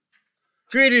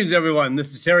Greetings, everyone. This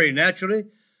is Terry Naturally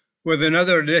with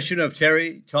another edition of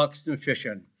Terry Talks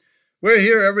Nutrition. We're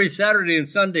here every Saturday and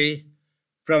Sunday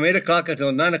from 8 o'clock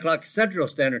until 9 o'clock Central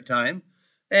Standard Time,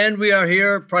 and we are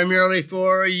here primarily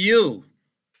for you.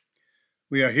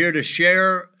 We are here to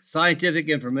share scientific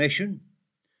information,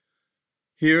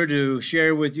 here to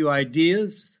share with you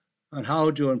ideas on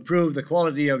how to improve the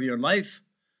quality of your life,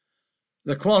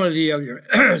 the quality of your,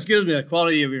 the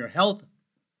quality of your health,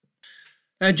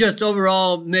 and just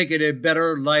overall make it a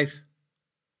better life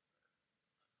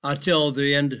until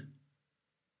the end,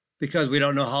 because we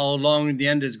don't know how long the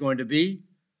end is going to be.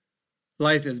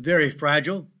 Life is very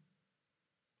fragile.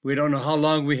 We don't know how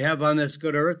long we have on this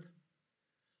good earth,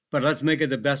 but let's make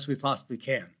it the best we possibly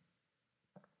can.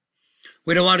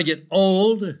 We don't want to get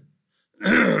old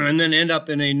and then end up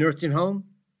in a nursing home,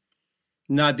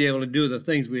 not be able to do the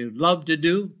things we would love to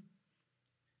do.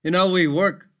 You know, we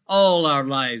work all our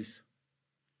lives,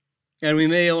 and we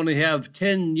may only have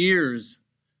 10 years,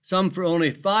 some for only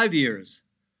 5 years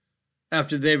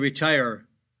after they retire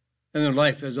and their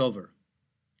life is over.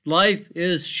 Life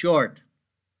is short.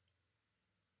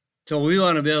 So we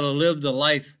want to be able to live the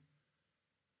life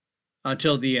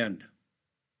until the end.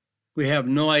 We have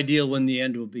no idea when the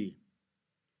end will be.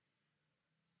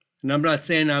 And I'm not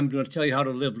saying I'm going to tell you how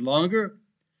to live longer,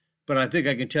 but I think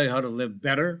I can tell you how to live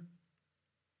better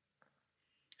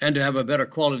and to have a better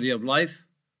quality of life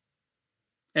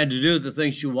and to do the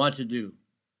things you want to do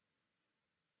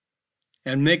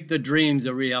and make the dreams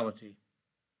a reality.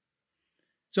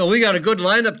 So we got a good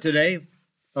lineup today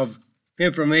of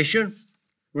information.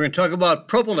 We're going to talk about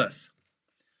propolis.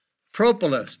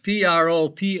 Propolis,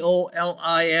 Propolis.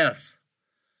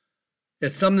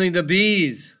 It's something the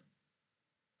bees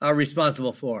are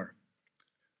responsible for.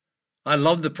 I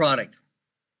love the product.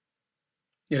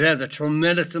 It has a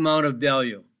tremendous amount of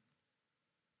value.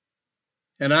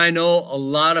 And I know a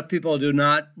lot of people do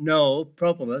not know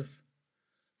propolis.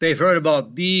 They've heard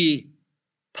about bee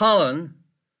pollen,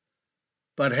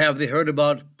 but have they heard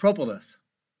about propolis?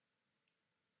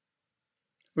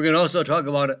 We're going to also talk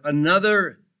about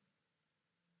another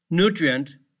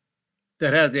nutrient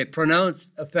that has a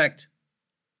pronounced effect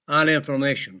on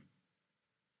inflammation.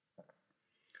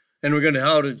 And we're going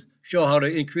to show how to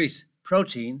increase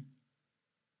protein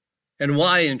and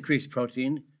why increased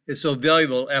protein is so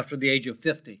valuable after the age of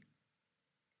 50.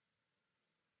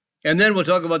 And then we'll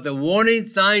talk about the warning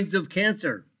signs of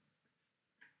cancer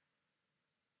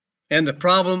and the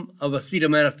problem of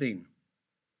acetaminophen,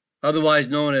 otherwise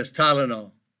known as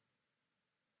Tylenol.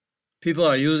 People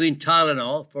are using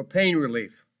Tylenol for pain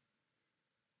relief.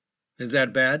 Is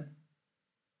that bad?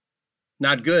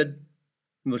 Not good.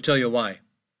 And we'll tell you why.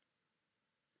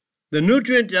 The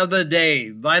nutrient of the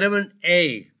day, vitamin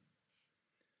A,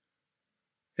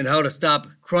 and how to stop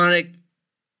chronic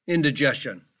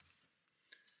indigestion.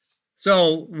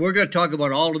 So we're going to talk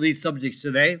about all of these subjects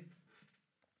today.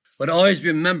 But always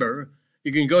remember,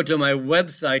 you can go to my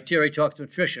website, Terry Talks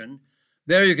Nutrition.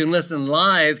 There you can listen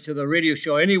live to the radio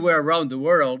show anywhere around the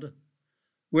world,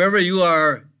 wherever you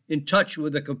are in touch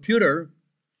with the computer,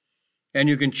 and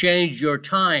you can change your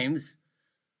times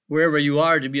wherever you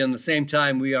are to be on the same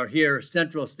time we are here,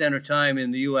 Central Standard Time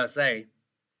in the USA.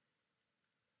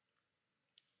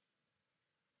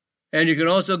 And you can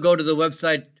also go to the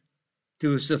website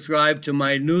to subscribe to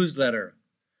my newsletter.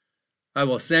 I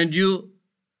will send you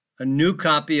a new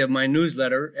copy of my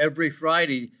newsletter every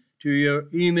Friday to your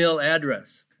email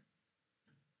address.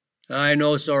 I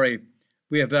know,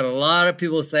 we have had a lot of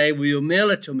people say, will you mail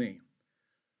it to me?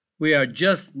 We are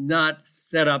just not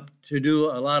set up to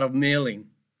do a lot of mailing.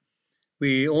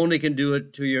 We only can do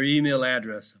it to your email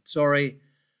address. Sorry.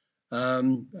 I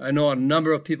know a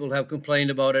number of people have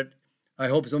complained about it. I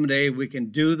hope someday we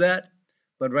can do that,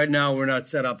 but right now we're not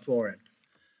set up for it.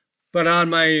 But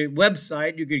on my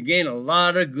website, you can gain a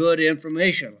lot of good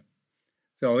information.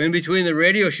 So in between the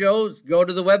radio shows, go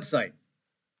to the website.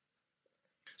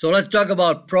 So let's talk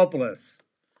about propolis.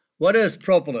 What is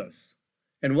propolis?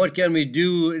 And what can we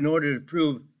do in order to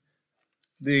improve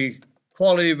the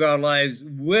quality of our lives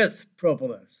with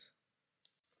propolis?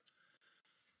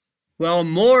 Well,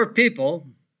 more people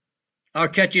are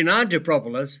catching on to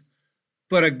propolis,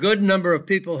 but a good number of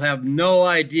people have no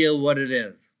idea what it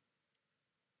is.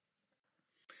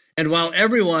 And while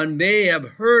everyone may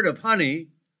have heard of honey,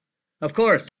 of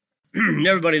course,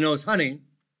 everybody knows honey,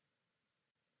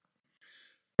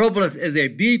 propolis is a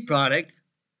bee product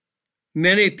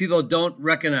many people don't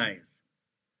recognize.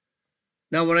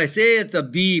 Now, when I say it's a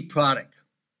bee product,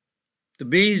 the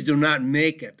bees do not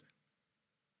make it.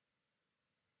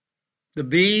 The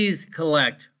bees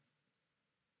collect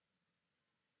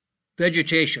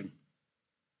vegetation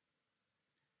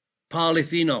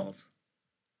polyphenols,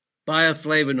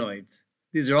 bioflavonoids.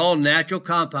 These are all natural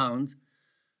compounds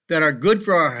that are good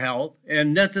for our health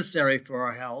and necessary for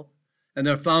our health, and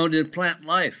they're found in plant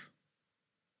life.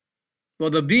 Well,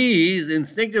 the bees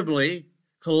instinctively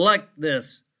collect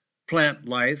this plant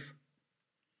life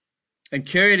and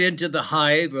carry it into the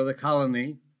hive or the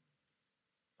colony,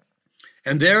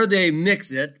 and there they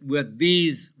mix it with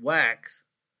beeswax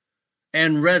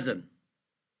and resin.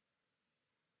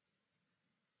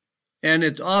 And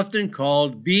it's often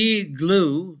called bee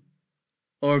glue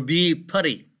or bee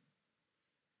putty.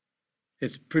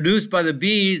 It's produced by the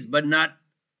bees, but not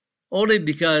only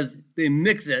because they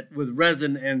mix it with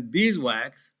resin and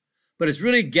beeswax, but it's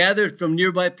really gathered from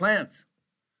nearby plants.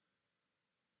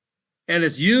 And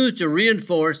it's used to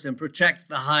reinforce and protect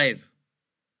the hive.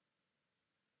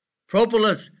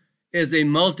 Propolis is a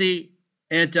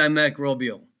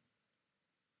multi-antimicrobial.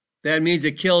 That means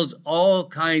it kills all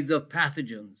kinds of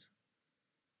pathogens,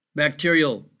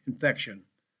 bacterial infection,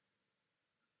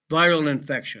 viral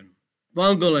infection,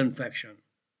 fungal infection.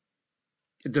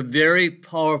 It's a very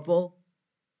powerful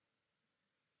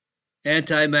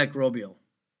antimicrobial.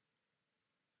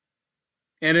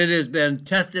 And it has been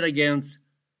tested against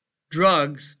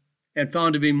drugs and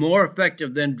found to be more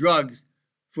effective than drugs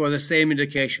for the same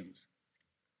indications.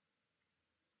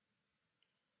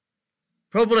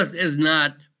 Propolis is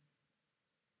not,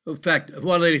 in fact,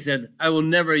 one lady said, I will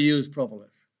never use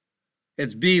propolis.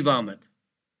 It's bee vomit.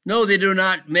 No, they do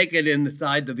not make it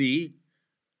inside the bee.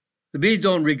 The bees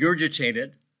don't regurgitate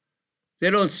it. They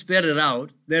don't spit it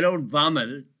out. They don't vomit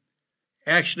it.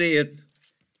 Actually, it's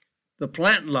the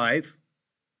plant life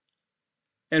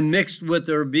and mixed with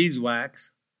their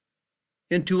beeswax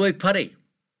into a putty.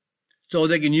 So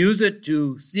they can use it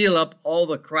to seal up all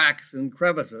the cracks and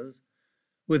crevices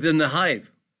within the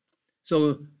hive.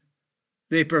 So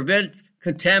they prevent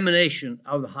contamination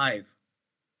of the hive.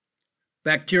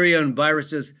 Bacteria and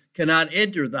viruses cannot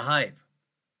enter the hive.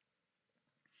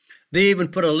 They even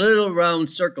put a little round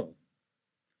circle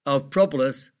of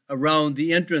propolis around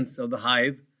the entrance of the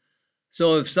hive.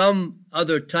 So if some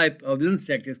other type of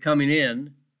insect is coming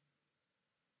in,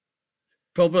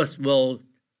 propolis will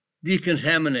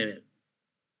decontaminate it.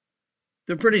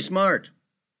 They're pretty smart,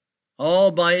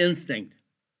 all by instinct.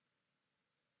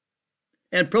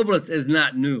 And propolis is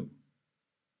not new.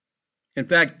 In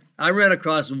fact, I ran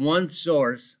across one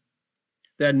source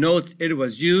that notes it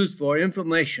was used for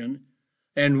inflammation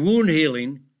and wound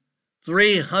healing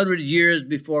 300 years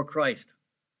before Christ.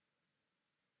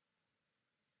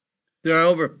 There are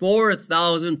over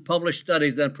 4,000 published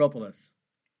studies on propolis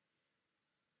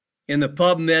in the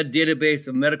PubMed database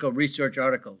of medical research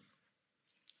articles.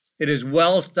 It is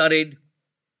well studied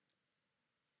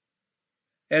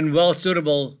and well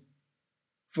suitable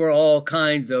for all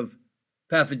kinds of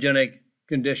pathogenic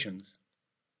conditions.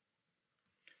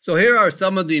 So here are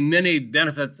some of the many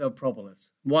benefits of propolis,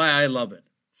 why I love it.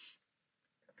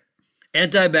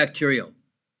 Antibacterial.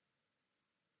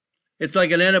 It's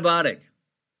like an antibiotic,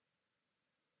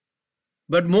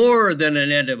 but more than an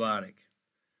antibiotic,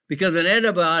 because an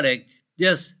antibiotic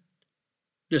just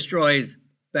destroys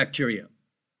bacteria.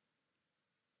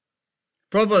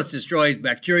 Propolis destroys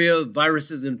bacteria,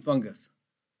 viruses, and fungus.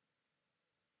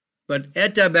 But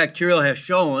antibacterial has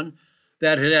shown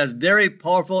that it has very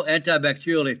powerful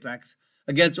antibacterial effects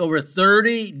against over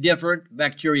 30 different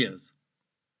bacteria,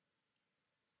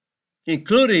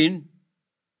 including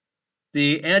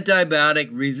the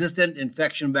antibiotic-resistant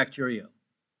infection bacteria.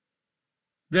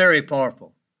 Very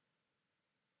powerful.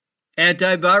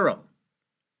 Antiviral.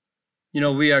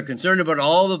 We are concerned about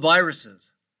all the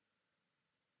viruses.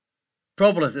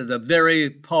 Propolis is a very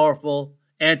powerful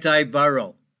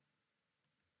antiviral.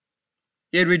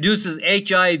 It reduces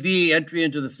HIV entry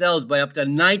into the cells by up to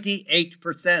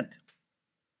 98%.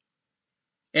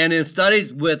 And in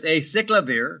studies with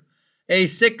acyclovir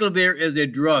is a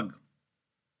drug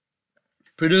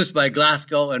produced by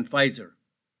Glasgow and Pfizer.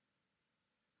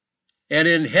 And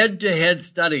in head-to-head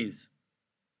studies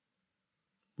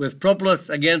with propolis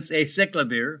against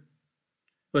acyclovir, it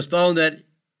was found that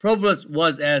propolis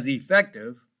was as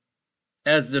effective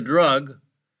as the drug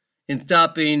in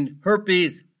stopping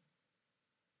herpes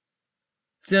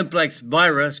simplex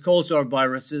virus, cold sore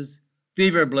viruses,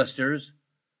 fever blisters,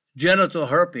 genital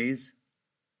herpes,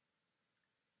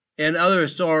 and other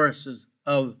sources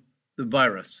of the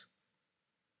virus.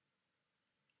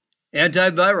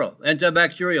 Antiviral,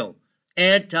 antibacterial,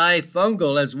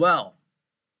 antifungal as well.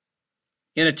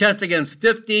 In a test against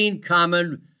 15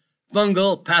 common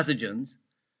fungal pathogens,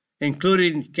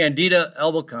 including Candida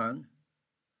albicans,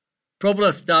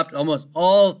 propolis stopped almost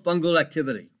all fungal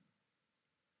activity.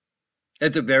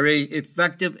 It's a very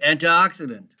effective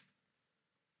antioxidant.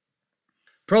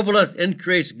 Propolis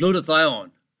increased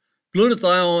glutathione.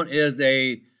 Glutathione is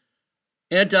an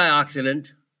antioxidant,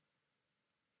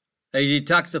 a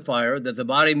detoxifier that the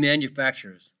body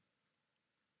manufactures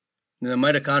in the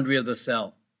mitochondria of the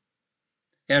cell.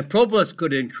 And propolis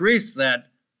could increase that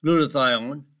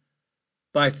glutathione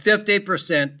by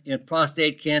 50% in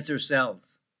prostate cancer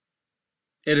cells.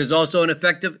 It is also an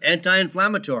effective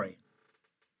anti-inflammatory.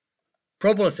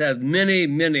 Propolis has many,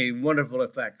 many wonderful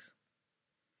effects.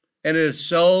 And it is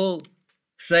so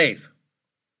safe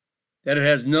that it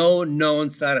has no known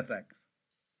side effects.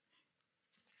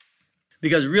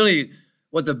 Because really,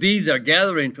 what the bees are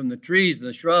gathering from the trees and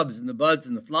the shrubs and the buds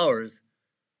and the flowers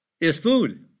is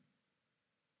food.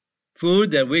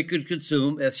 Food that we could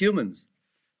consume as humans.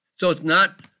 So it's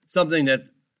not something that's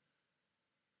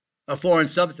a foreign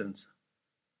substance.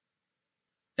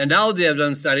 And now they have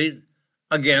done studies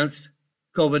against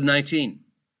COVID-19.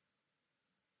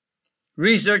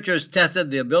 Researchers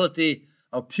tested the ability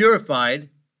of purified,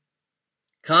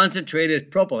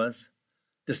 concentrated propolis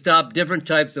to stop different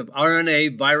types of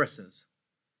RNA viruses.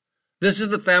 This is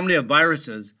the family of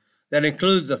viruses that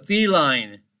includes the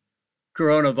feline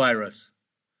coronavirus,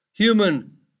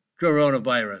 human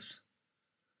coronavirus,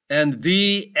 and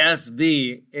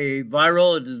VSV, a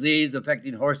viral disease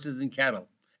affecting horses and cattle.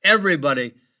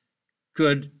 Everybody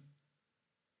could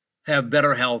have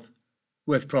better health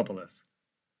with propolis,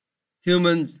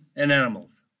 humans and animals.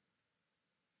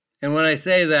 And when I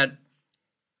say that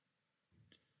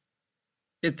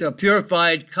it's a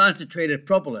purified, concentrated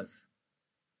propolis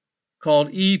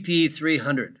called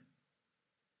EP300,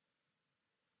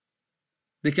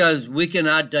 because we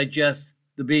cannot digest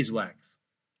the beeswax.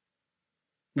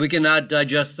 We cannot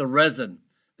digest the resin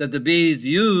that the bees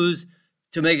use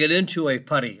to make it into a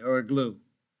putty or a glue.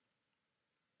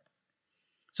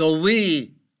 So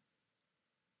we,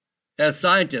 as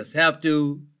scientists, have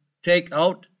to take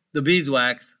out the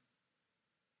beeswax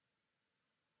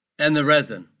and the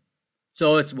resin,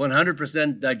 so it's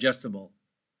 100% digestible.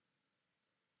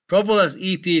 Propolis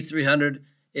EP300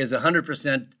 is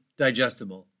 100%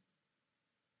 digestible.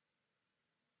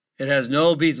 It has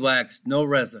no beeswax, no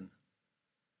resin,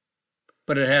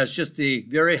 but it has just the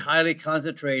very highly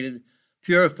concentrated,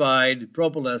 purified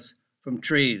propolis from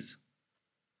trees.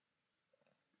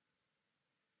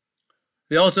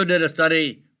 They also did a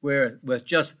study where with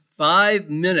just 5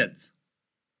 minutes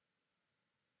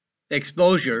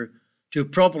exposure to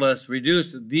propolis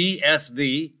reduced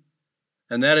VSV,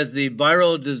 and that is the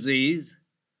viral disease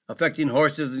affecting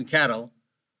horses and cattle.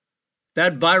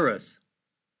 That virus,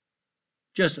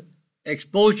 just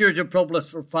exposure to propolis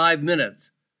for 5 minutes,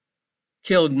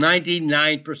 killed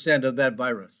 99% of that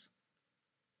virus.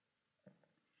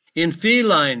 In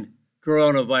feline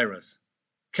coronavirus,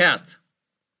 cats,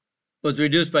 was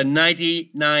reduced by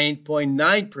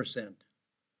 99.9%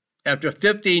 after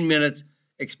 15 minutes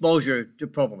exposure to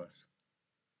propolis.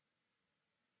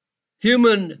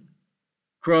 Human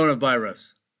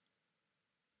coronavirus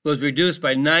was reduced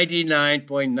by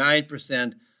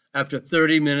 99.9% after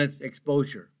 30 minutes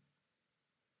exposure.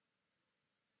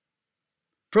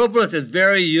 Propolis is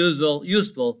very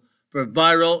useful for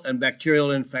viral and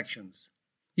bacterial infections,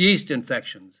 yeast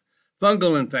infections,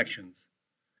 fungal infections,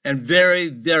 and very,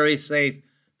 very safe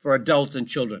for adults and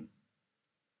children,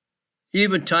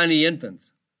 even tiny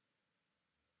infants.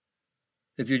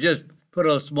 If you just put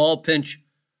a small pinch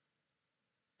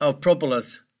of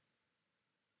propolis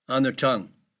on their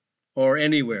tongue or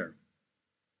anywhere,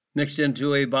 mixed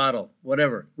into a bottle,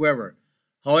 whatever, wherever,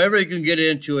 however you can get it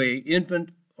into an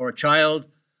infant or a child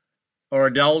or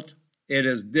adult, it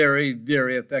is very,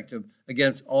 very effective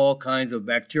against all kinds of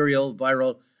bacterial,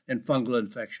 viral, and fungal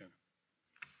infection.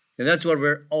 And that's what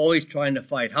we're always trying to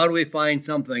fight. How do we find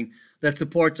something that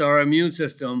supports our immune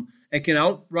system and can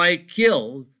outright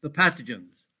kill the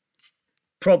pathogens?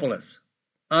 Propolis,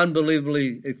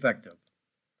 unbelievably effective.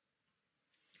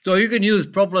 So you can use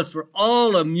propolis for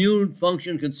all immune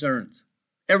function concerns,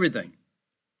 everything.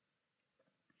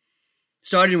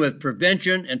 Starting with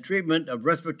prevention and treatment of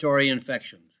respiratory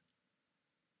infections.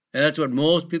 And that's what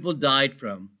most people died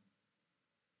from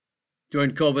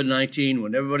during COVID-19,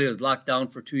 when everybody was locked down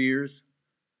for 2 years.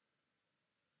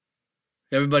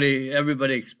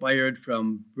 Everybody expired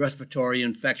from respiratory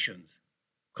infections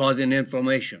causing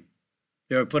inflammation.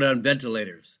 They were put on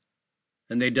ventilators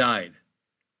and they died.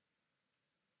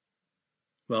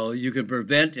 Well, you can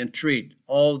prevent and treat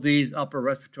all these upper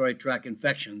respiratory tract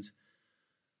infections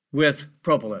with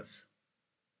propolis.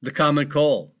 The common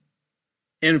cold,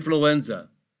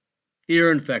 influenza,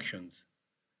 ear infections,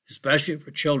 especially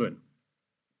for children.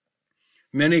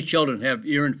 Many children have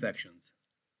ear infections.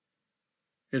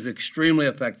 is extremely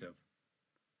effective.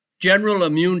 General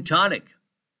immune tonic,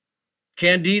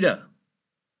 candida,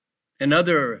 and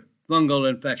other fungal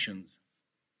infections,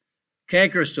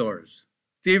 canker sores,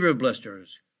 fever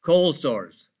blisters, cold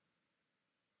sores,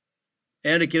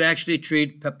 and it can actually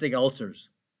treat peptic ulcers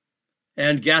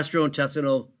and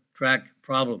gastrointestinal tract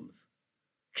problems,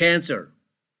 cancer.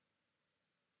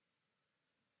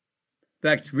 In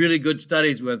fact, really good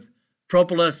studies with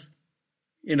propolis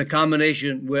in a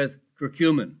combination with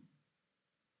curcumin.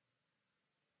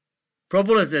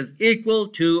 Propolis has equal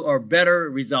to or better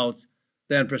results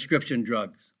than prescription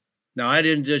drugs. Now, I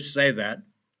didn't just say that.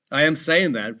 I am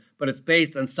saying that, but it's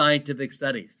based on scientific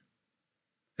studies.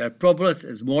 That propolis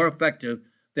is more effective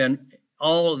than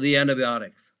all the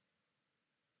antibiotics,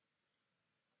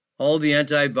 all the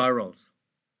antivirals.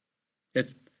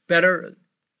 It's better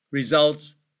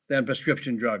results than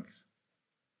prescription drugs.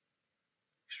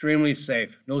 Extremely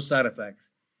safe, no side effects,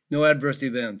 no adverse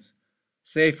events,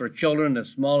 safe for children as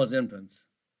small as infants.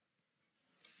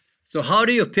 So how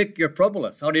do you pick your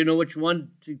propolis? How do you know which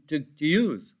one to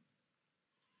use?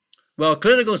 Well,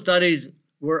 clinical studies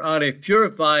were on a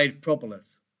purified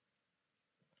propolis.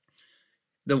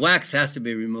 The wax has to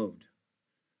be removed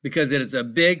because it is a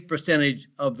big percentage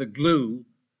of the glue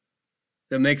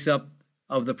that makes up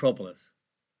of the propolis.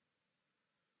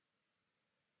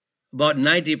 About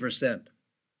 90%.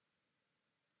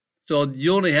 So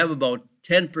you only have about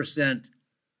 10%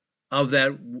 of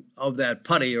that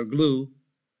putty or glue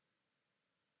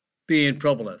being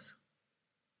propolis.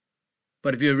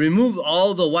 But if you remove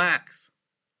all the wax,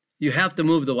 you have to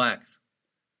move the wax.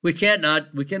 We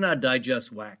cannot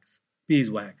digest wax,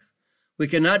 beeswax. We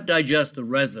cannot digest the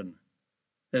resin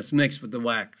that's mixed with the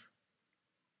wax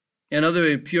and other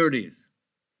impurities.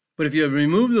 But if you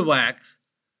remove the wax,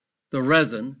 the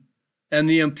resin, and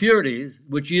the impurities,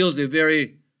 which yields a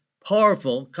very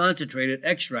powerful concentrated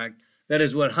extract that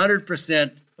is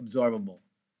 100% absorbable.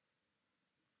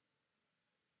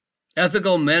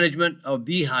 Ethical management of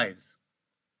beehives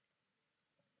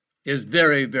is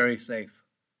very, very safe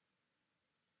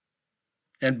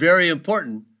and very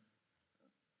important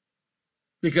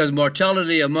because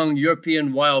mortality among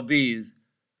European wild bees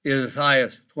is as high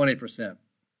as 20%.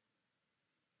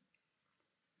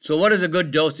 So what is a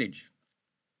good dosage?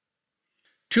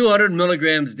 200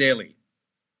 milligrams daily.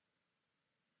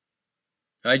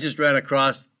 I just ran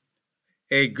across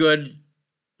a good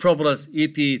propolis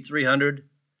EP 300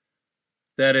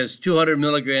 that is 200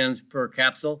 milligrams per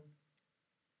capsule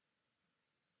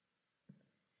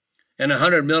and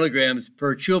 100 milligrams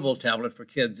per chewable tablet for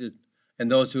kids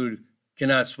and those who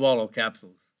cannot swallow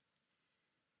capsules.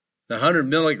 The 100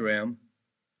 milligram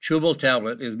chewable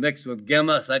tablet is mixed with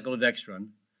gamma cyclodextrin,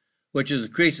 which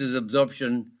increases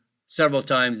absorption several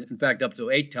times, in fact, up to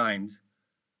 8 times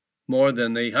more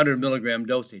than the 100 milligram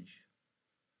dosage.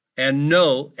 And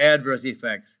no adverse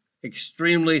effects.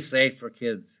 Extremely safe for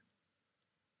kids.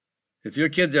 If your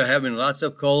kids are having lots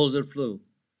of colds or flu,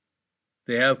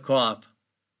 they have cough,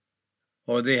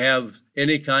 or they have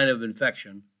any kind of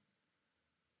infection,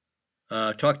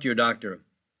 talk to your doctor.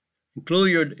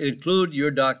 Include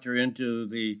your doctor into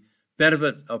the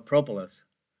benefit of propolis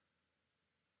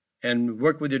and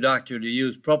work with your doctor to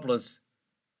use propolis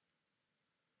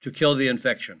to kill the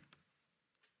infection.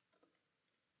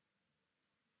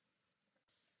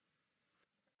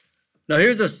 Now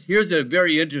here's a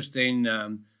very interesting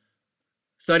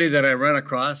study that I ran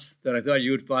across that I thought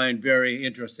you would find very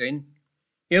interesting.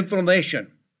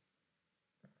 Inflammation.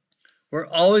 We're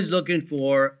always looking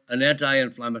for an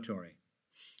anti-inflammatory.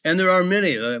 And there are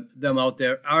many of them out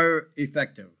there are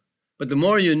effective. But the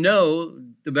more you know,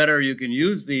 the better you can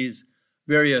use these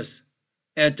various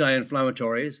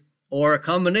anti-inflammatories or a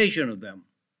combination of them.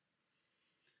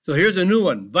 So here's a new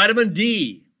one, vitamin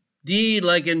D. D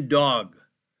like in dog.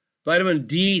 Vitamin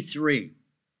D3,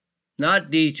 not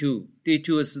D2.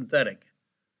 D2 is synthetic.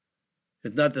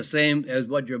 It's not the same as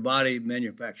what your body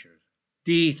manufactures.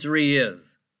 D3 is.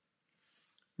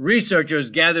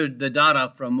 Researchers gathered the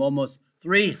data from almost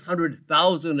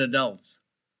 300,000 adults,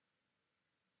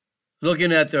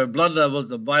 looking at their blood levels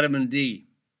of vitamin D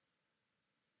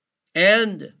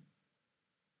and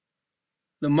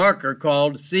the marker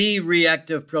called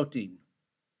C-reactive protein,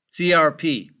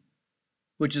 CRP,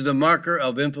 which is the marker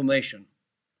of inflammation.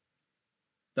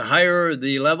 The higher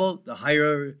the level, the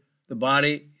higher the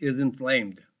body is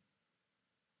inflamed.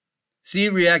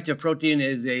 C-reactive protein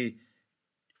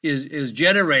is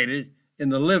generated in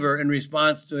the liver in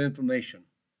response to inflammation.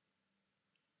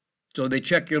 So they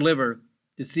check your liver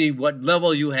to see what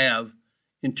level you have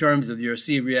in terms of your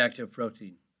C-reactive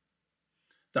protein.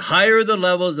 The higher the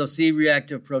levels of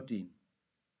C-reactive protein,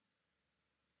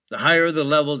 the higher the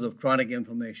levels of chronic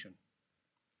inflammation.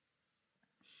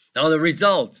 Now, the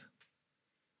results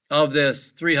of this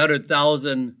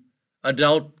 300,000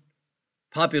 adult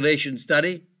population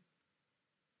study,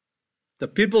 the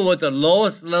people with the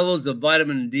lowest levels of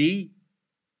vitamin D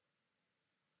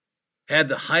had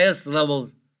the highest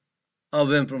levels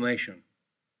of inflammation.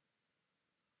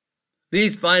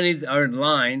 These findings are in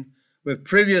line with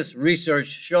previous research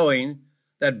showing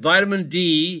that vitamin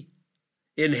D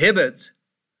inhibits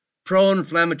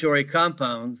pro-inflammatory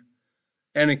compounds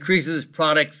and increases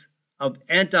products of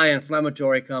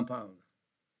anti-inflammatory compounds.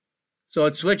 So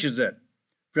it switches it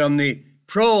from the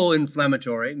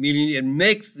pro-inflammatory, meaning it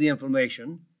makes the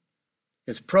inflammation,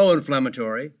 it's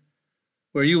pro-inflammatory,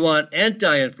 where you want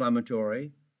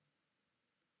anti-inflammatory.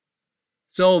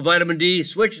 So vitamin D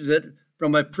switches it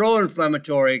from a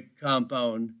pro-inflammatory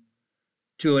compound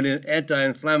to an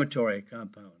anti-inflammatory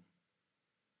compound.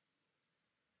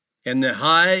 And the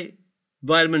high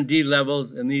vitamin D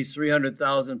levels in these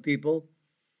 300,000 people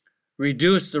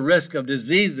reduce the risk of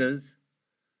diseases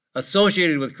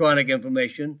associated with chronic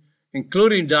inflammation,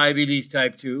 including diabetes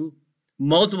type 2,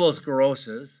 multiple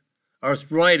sclerosis,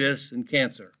 arthritis, and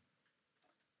cancer.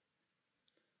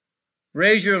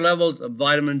 Raise your levels of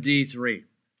vitamin D3.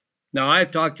 Now,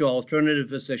 I've talked to alternative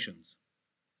physicians.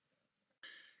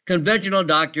 Conventional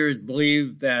doctors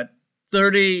believe that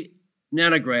 30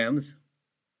 nanograms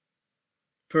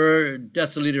per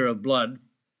deciliter of blood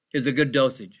is a good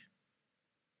dosage.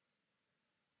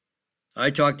 I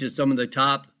talked to some of the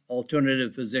top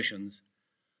alternative physicians,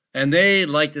 and they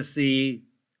like to see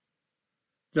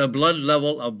the blood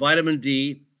level of vitamin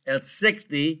D at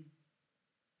 60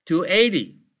 to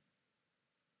 80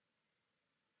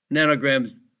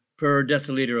 nanograms per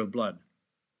deciliter of blood.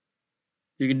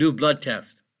 You can do a blood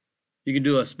test. You can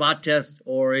do a spot test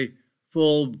or a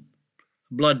full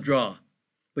blood draw.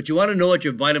 But you want to know what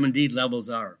your vitamin D levels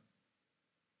are.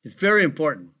 It's very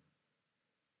important.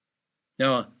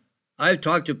 Now, I've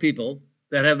talked to people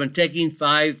that have been taking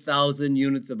 5,000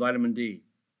 units of vitamin D.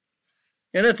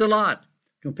 And that's a lot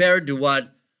compared to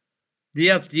what the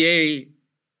FDA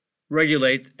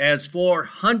regulates as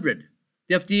 400.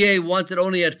 The FDA wants it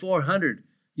only at 400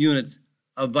 units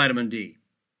of vitamin D.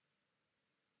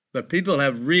 But people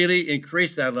have really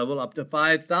increased that level up to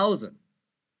 5,000.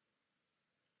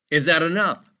 Is that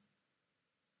enough?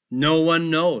 No one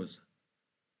knows.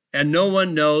 And no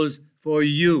one knows for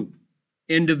you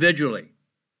individually.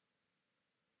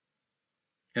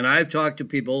 And I've talked to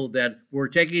people that were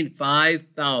taking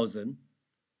 5,000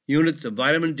 units of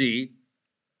vitamin D,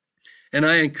 and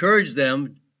I encourage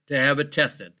them to have it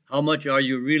tested. How much are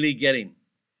you really getting?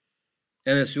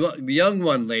 And this young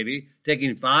one lady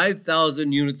taking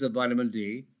 5,000 units of vitamin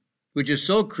D, which is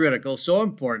so critical, so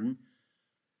important,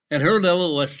 and her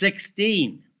level was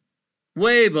 16,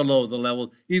 way below the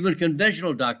level even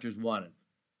conventional doctors wanted.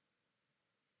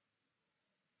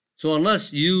 So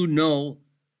unless you know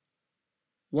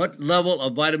what level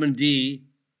of vitamin D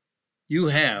you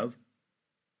have,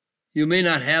 you may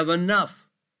not have enough,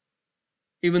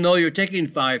 even though you're taking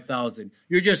 5,000.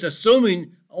 You're just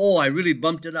assuming, oh, I really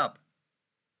bumped it up.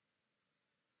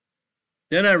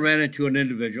 Then I ran into an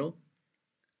individual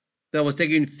that was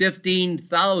taking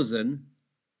 15,000,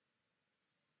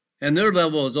 and their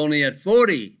level was only at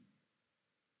 40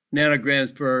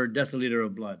 nanograms per deciliter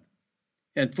of blood.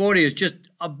 And 40 is just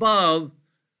above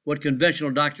what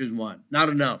conventional doctors want, not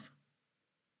enough.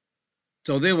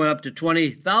 So they went up to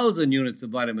 20,000 units of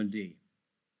vitamin D.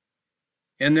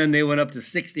 And then they went up to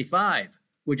 65,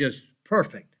 which is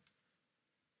perfect.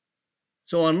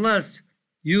 So unless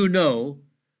you know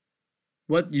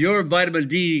what your vitamin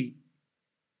D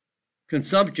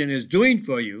consumption is doing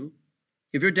for you,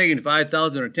 if you're taking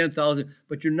 5,000 or 10,000,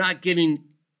 but you're not getting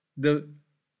the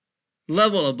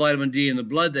level of vitamin D in the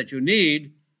blood that you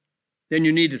need, then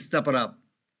you need to step it up.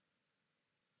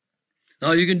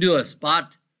 Now you can do a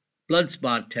blood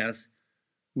spot test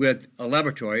with a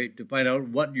laboratory to find out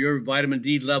what your vitamin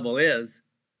D level is.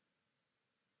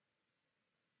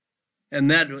 And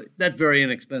that's very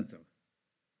inexpensive.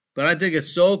 But I think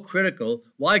it's so critical.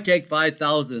 Why take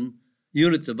 5,000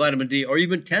 units of vitamin D or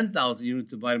even 10,000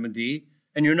 units of vitamin D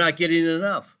and you're not getting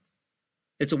enough?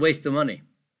 It's a waste of money.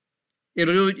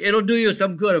 It'll do you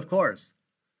some good, of course.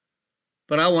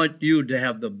 But I want you to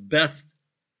have the best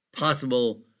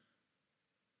possible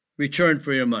return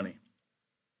for your money.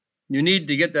 You need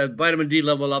to get that vitamin D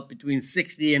level up between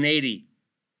 60 and 80,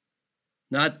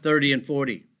 not 30 and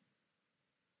 40.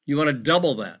 You want to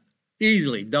double that,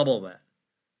 easily double that.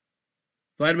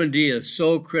 Vitamin D is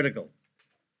so critical.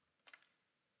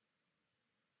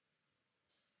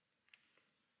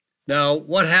 Now,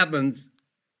 what happens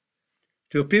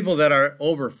to people that are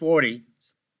over 40,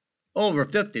 over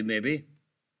 50 maybe,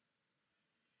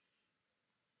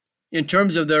 in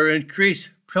terms of their increased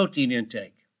protein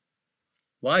intake.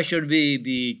 Why should we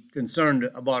be concerned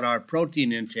about our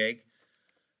protein intake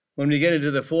when we get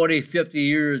into the 40, 50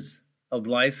 years of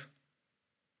life?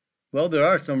 Well,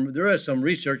 there is some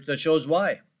research that shows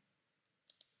why.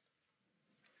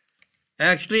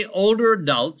 Actually, older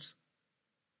adults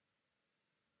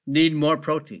need more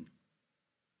protein.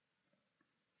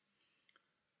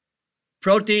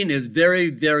 Protein is very,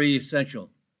 very essential.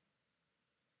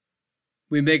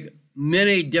 We make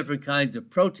many different kinds of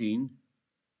protein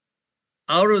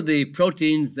out of the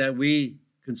proteins that we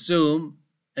consume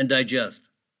and digest.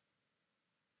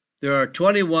 There are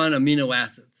 21 amino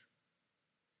acids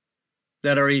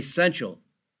that are essential.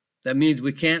 That means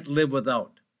we can't live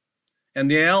without. And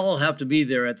they all have to be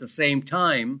there at the same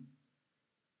time.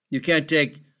 You can't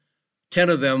take 10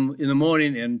 of them in the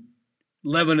morning and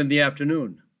 11 in the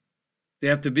afternoon. They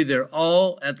have to be there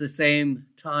all at the same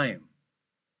time.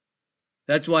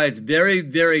 That's why it's very,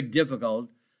 very difficult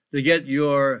to get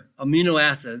your amino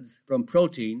acids from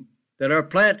protein that are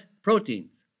plant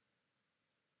proteins,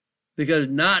 because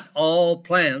not all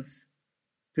plants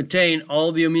contain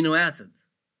all the amino acids.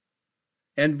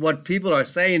 And what people are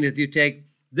saying is, if you take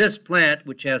this plant,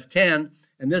 which has 10,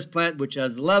 and this plant, which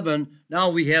has 11, now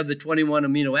we have the 21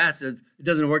 amino acids. It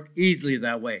doesn't work easily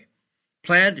that way.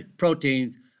 Plant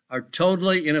proteins are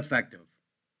totally ineffective.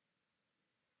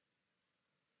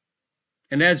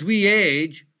 And as we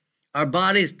age, our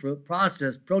bodies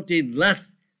process protein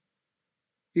less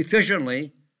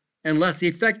efficiently and less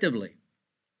effectively.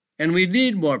 And we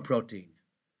need more protein.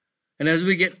 And as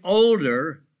we get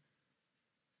older,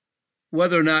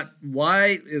 whether or not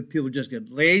why, if people just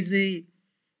get lazy,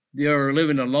 they're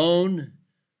living alone,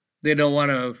 they don't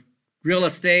want to grill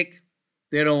a steak,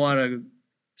 they don't want to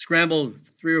scramble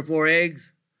 3 or 4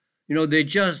 eggs, they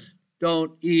just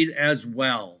don't eat as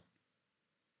well.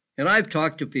 And I've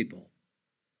talked to people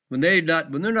when they're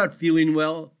not feeling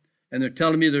well and they're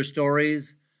telling me their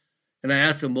stories, and I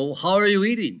ask them, well, how are you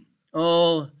eating?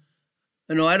 Oh,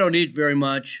 I don't eat very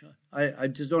much. I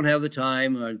just don't have the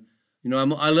time.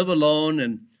 I live alone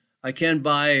and I can't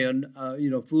buy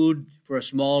food for a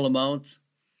small amounts.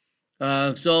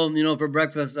 So for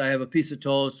breakfast I have a piece of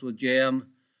toast with jam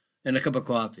and a cup of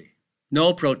coffee.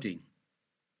 No protein.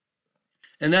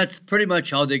 And that's pretty much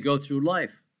how they go through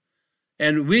life.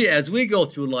 And as we go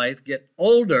through life, get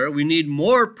older, we need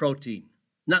more protein,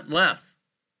 not less.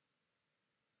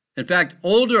 In fact,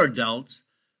 older adults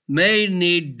may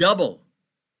need double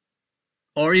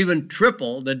or even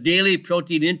triple the daily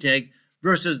protein intake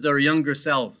versus their younger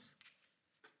selves.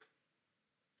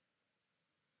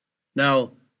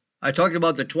 Now, I talked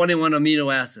about the 21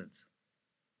 amino acids.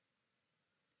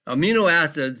 Amino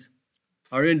acids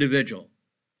are individual.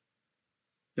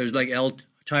 There's like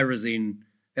L-tyrosine,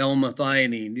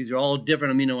 L-methionine. These are all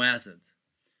different amino acids.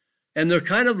 And they're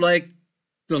kind of like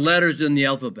the letters in the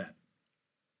alphabet.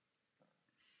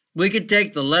 We can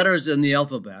take the letters in the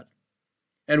alphabet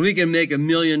and we can make 1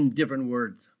 million different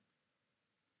words,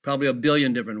 probably 1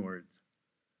 billion different words.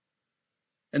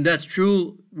 And that's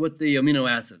true with the amino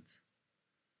acids.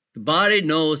 The body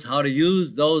knows how to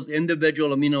use those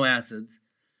individual amino acids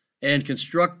and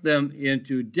construct them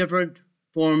into different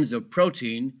forms of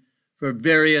protein for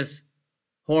various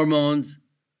hormones,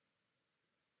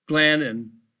 gland,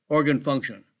 and organ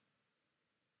function.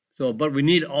 But we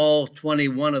need all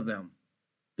 21 of them.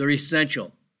 They're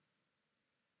essential.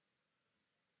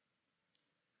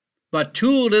 But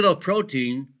too little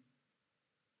protein,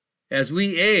 as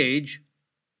we age,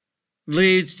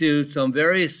 leads to some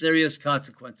very serious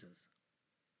consequences.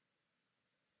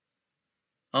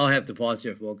 I'll have to pause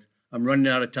here, folks. I'm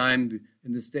running out of time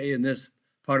in this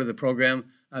part of the program.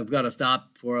 I've got to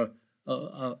stop for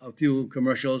a few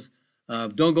commercials.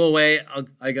 Don't go away.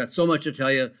 I got so much to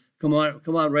tell you. Come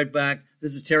on right back.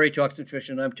 This is Terry Talks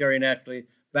Nutrition. I'm Terry Naturally,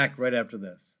 back right after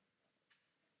this.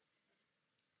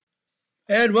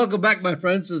 And welcome back, my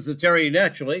friends. This is Terry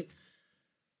Naturally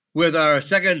with our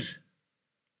second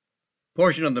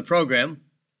portion of the program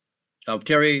of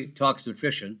Terry Talks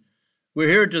Nutrition. We're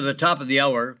here to the top of the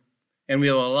hour, and we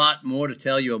have a lot more to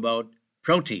tell you about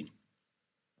protein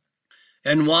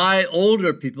and why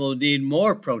older people need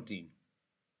more protein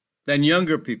than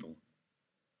younger people.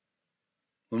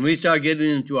 When we start getting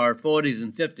into our 40s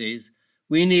and 50s,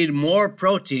 we need more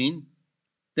protein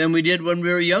than we did when we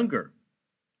were younger.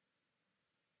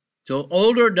 So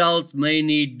older adults may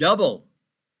need double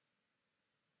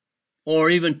or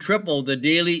even triple the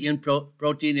daily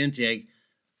protein intake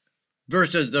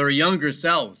versus their younger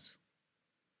selves.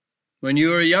 When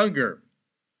you were younger,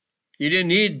 You didn't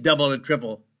need double and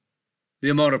triple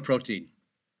the amount of protein.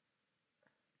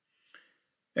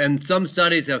 And some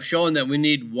studies have shown that we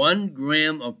need 1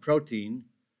 gram of protein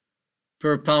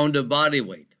per pound of body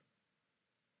weight.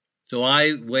 So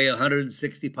I weigh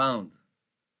 160 pounds.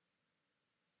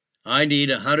 I need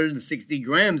 160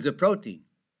 grams of protein.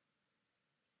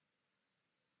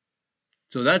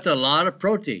 So that's a lot of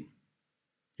protein.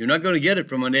 You're not going to get it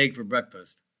from an egg for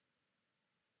breakfast.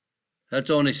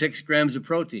 That's only 6 grams of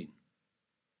protein.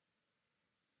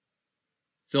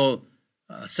 So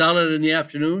a salad in the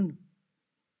afternoon,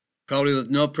 probably with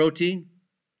no protein.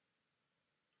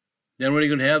 Then what are you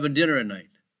going to have at dinner at night?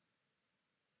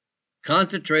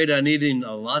 Concentrate on eating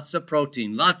lots of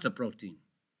protein, lots of protein.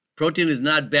 Protein is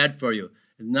not bad for you.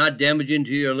 It's not damaging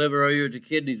to your liver or your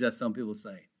kidneys, as some people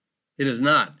say. It is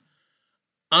not.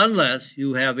 Unless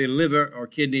you have a liver or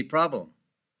kidney problem.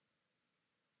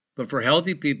 But for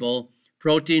healthy people,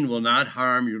 protein will not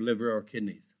harm your liver or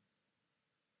kidneys.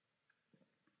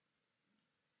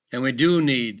 And we do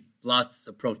need lots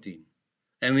of protein.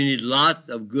 And we need lots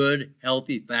of good,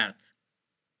 healthy fats.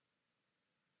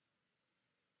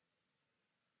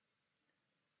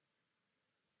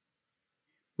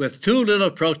 With too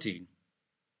little protein,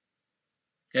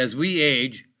 as we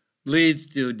age, leads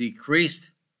to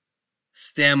decreased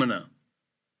stamina,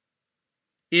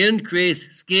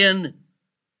 increased skin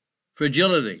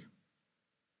fragility.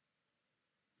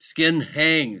 Skin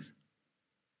hangs,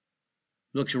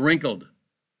 looks wrinkled,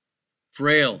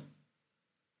 frail,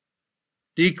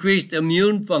 decreased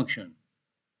immune function,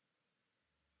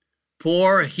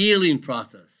 poor healing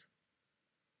process,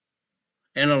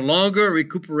 and a longer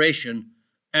recuperation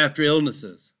after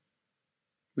illnesses.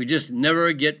 We just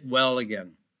never get well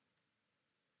again.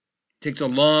 It takes a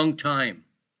long time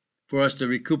for us to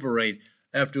recuperate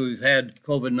after we've had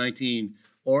COVID-19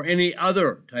 or any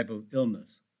other type of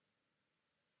illness.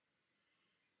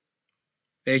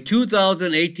 A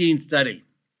 2018 study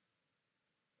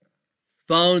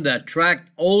found that tracked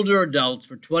older adults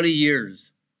for 20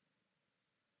 years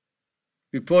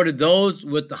reported those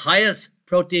with the highest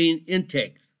protein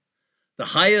intakes, the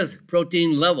highest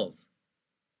protein levels,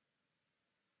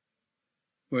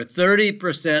 were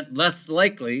 30% less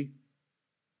likely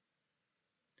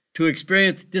to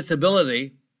experience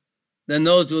disability than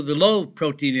those with the low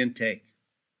protein intake.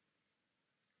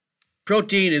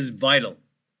 Protein is vital.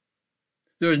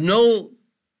 There is no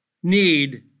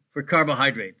need for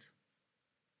carbohydrates.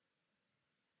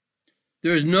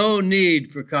 There is no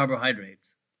need for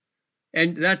carbohydrates.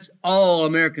 And that's all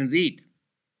Americans eat.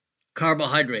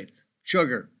 Carbohydrates,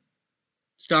 sugar,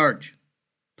 starch,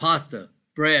 pasta,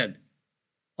 bread,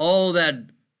 all that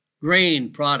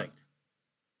grain product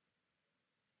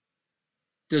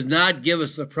does not give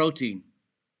us the protein,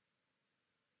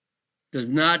 does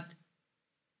not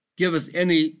give us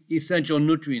any essential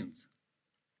nutrients.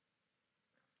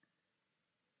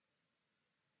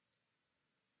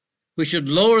 We should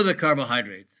lower the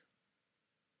carbohydrates,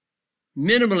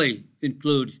 minimally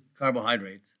include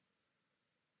carbohydrates,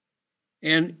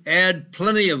 and add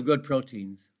plenty of good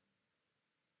proteins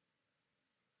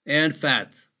and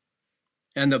fats.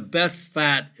 And the best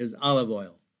fat is olive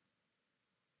oil.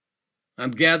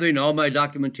 I'm gathering all my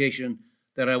documentation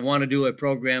that I want to do a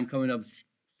program coming up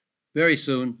very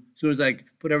soon, as soon as I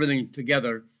put everything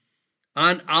together,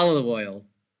 on olive oil.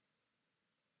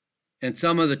 And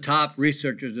some of the top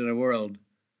researchers in the world,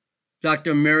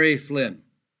 Dr. Mary Flynn.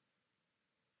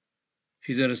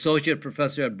 She's an associate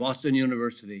professor at Boston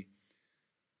University,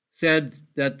 said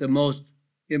that the most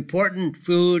important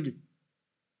food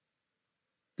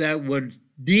that would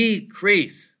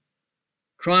decrease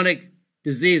chronic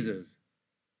diseases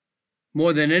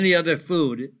more than any other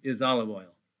food is olive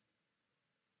oil.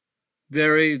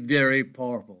 Very, very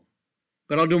powerful.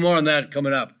 But I'll do more on that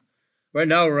coming up. Right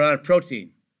now we're on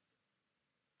protein.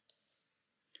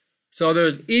 So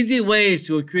there's easy ways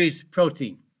to increase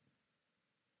protein.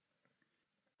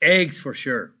 Eggs for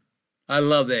sure. I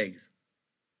love eggs.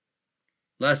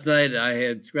 Last night I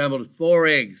had scrambled 4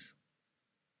 eggs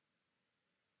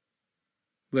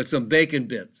with some bacon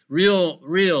bits,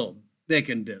 real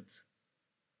bacon bits.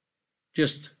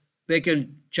 Just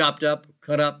bacon chopped up,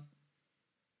 cut up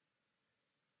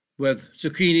with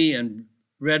zucchini and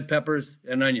red peppers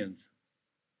and onions.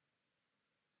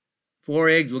 4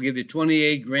 eggs will give you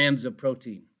 28 grams of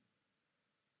protein.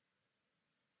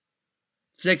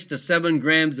 6 to 7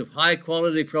 grams of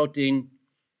high-quality protein,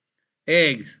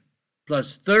 eggs,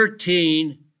 plus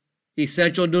 13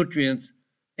 essential nutrients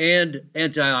and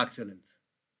antioxidants.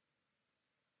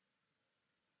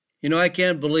 You know, I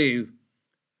can't believe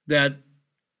that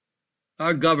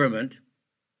our government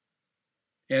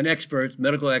and experts,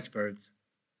 medical experts,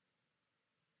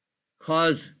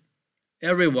 cause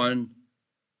everyone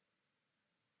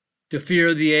to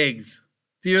fear the eggs.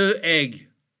 Fear egg.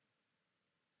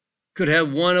 Could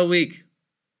have one a week.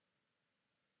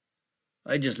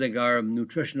 I just think our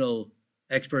nutritional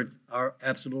experts are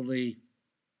absolutely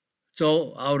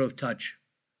so out of touch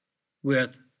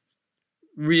with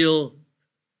real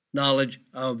knowledge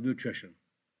of nutrition.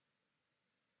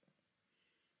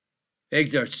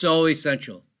 Eggs are so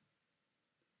essential.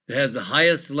 It has the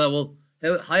highest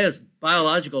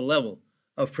biological level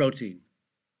of protein.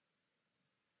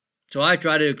 So I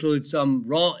try to include some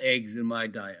raw eggs in my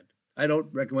diet. I don't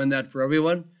recommend that for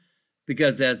everyone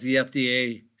because, as the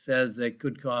FDA says, they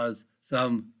could cause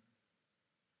the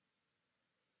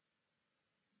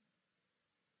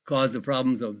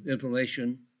problems of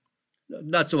inflammation.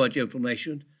 Not so much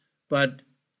inflammation, but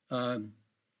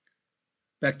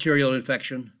bacterial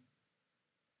infection.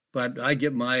 But I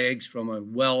get my eggs from a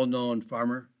well-known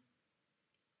farmer,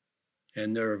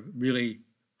 and they're really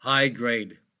high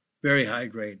grade, very high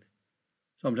grade.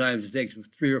 Sometimes it takes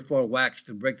 3 or 4 whacks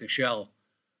to break the shell.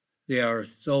 They are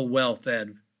so well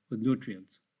fed with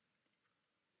nutrients.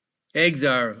 Eggs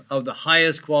are of the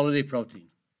highest quality protein,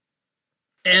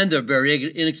 and they're very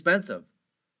inexpensive.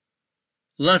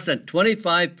 Less than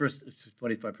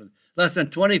 25%, less than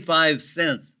 25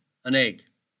 cents an egg.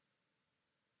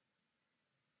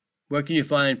 Where can you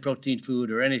find protein food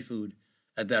or any food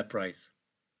at that price?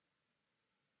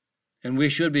 And we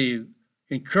should be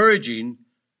encouraging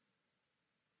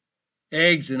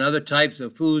eggs and other types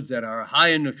of foods that are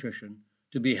high in nutrition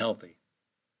to be healthy.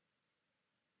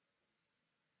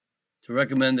 To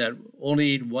recommend that only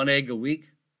eat 1 egg a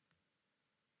week.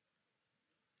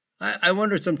 I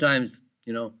wonder sometimes,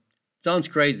 sounds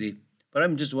crazy, but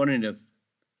I'm just wondering if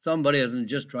somebody isn't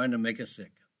just trying to make us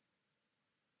sick.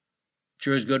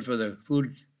 Sure is good for the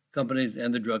food companies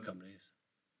and the drug companies.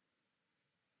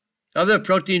 Other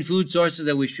protein food sources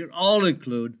that we should all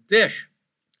include: fish,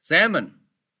 salmon,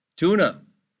 tuna,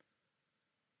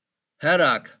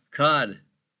 haddock, cod,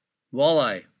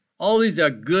 walleye. All these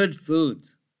are good foods.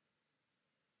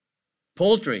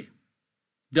 Poultry,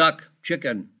 duck,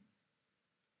 chicken,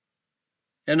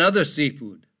 and other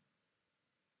seafood,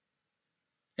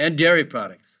 and dairy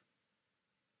products.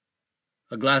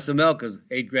 A glass of milk is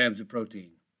 8 grams of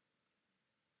protein.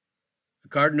 A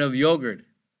carton of yogurt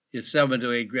is 7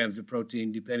 to 8 grams of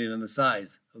protein, depending on the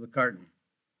size of the carton.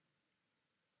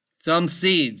 Some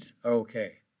seeds are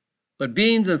okay, but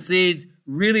beans and seeds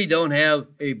really don't have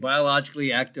a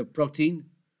biologically active protein,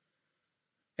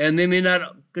 and they may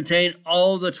not contain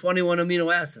all the 21 amino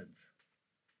acids.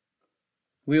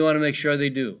 We want to make sure they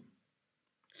do.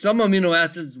 Some amino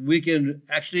acids we can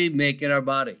actually make in our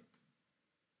body.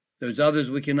 There's others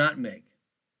we cannot make.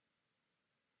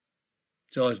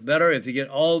 So it's better if you get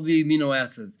all the amino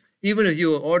acids. Even if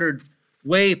you ordered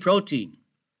whey protein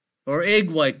or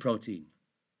egg white protein,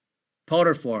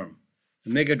 powder form,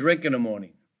 and make a drink in the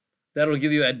morning, that'll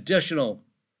give you additional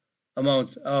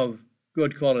amounts of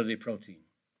good quality protein.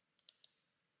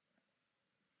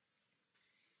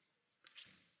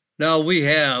 Now we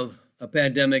have a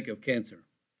pandemic of cancer.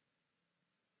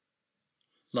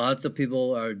 Lots of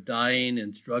people are dying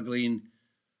and struggling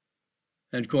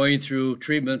and going through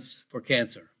treatments for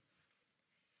cancer.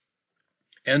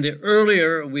 And the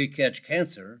earlier we catch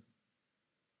cancer,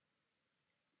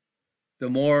 the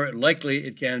more likely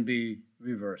it can be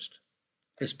reversed,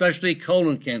 especially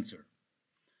colon cancer.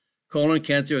 Colon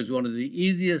cancer is one of the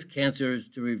easiest cancers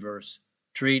to reverse,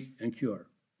 treat, and cure.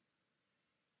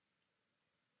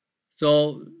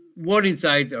 So warning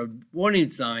signs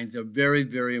are very,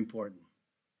 very important.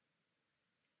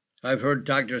 I've heard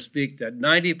doctors speak that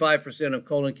 95% of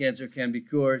colon cancer can be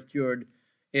cured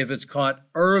if it's caught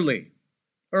early.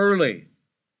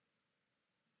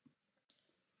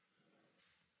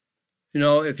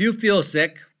 If you feel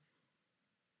sick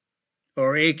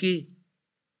or achy,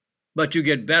 but you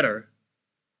get better,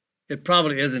 it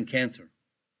probably isn't cancer.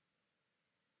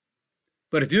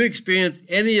 But if you experience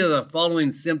any of the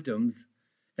following symptoms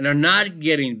and are not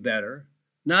getting better,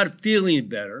 not feeling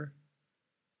better,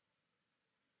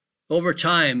 over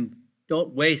time,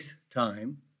 don't waste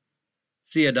time,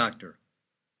 see a doctor.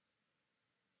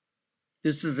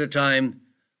 This is the time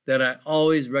that I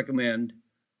always recommend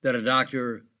that a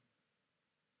doctor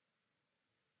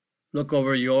look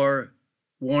over your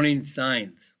warning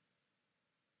signs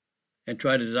and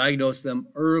try to diagnose them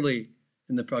early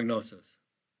in the prognosis.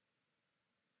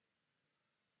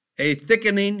 A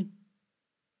thickening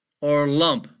or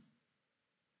lump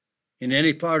in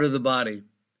any part of the body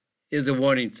is a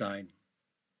warning sign.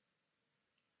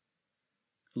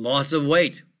 Loss of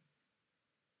weight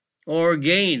or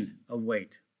gain of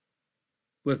weight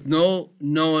with no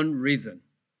known reason.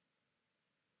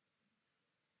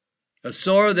 A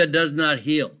sore that does not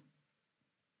heal,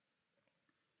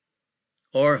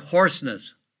 or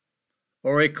hoarseness,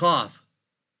 or a cough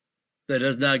that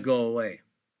does not go away.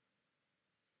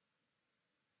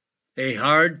 A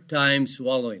hard time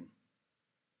swallowing.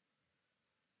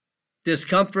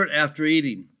 Discomfort after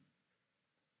eating.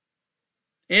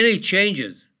 Any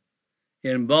changes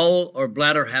in bowel or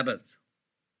bladder habits.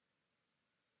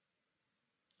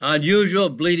 Unusual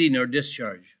bleeding or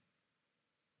discharge.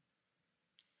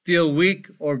 Feel weak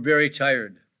or very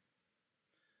tired.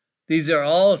 These are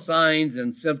all signs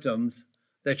and symptoms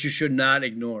that you should not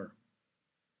ignore.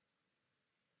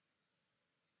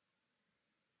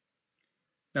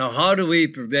 Now, how do we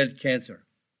prevent cancer?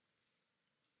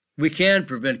 We can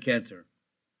prevent cancer.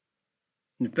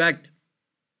 In fact,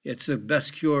 it's the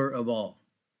best cure of all.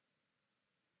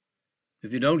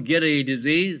 If you don't get a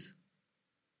disease,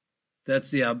 that's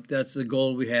the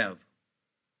goal we have.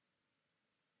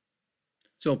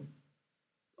 So,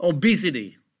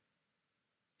 obesity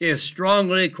is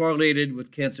strongly correlated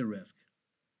with cancer risk.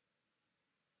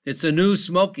 It's a new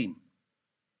smoking.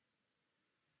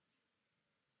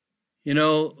 You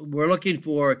know, we're looking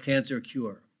for a cancer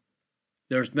cure.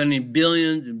 They're spending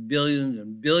billions and billions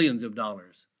and billions of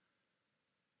dollars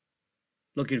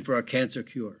looking for a cancer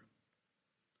cure.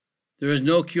 There is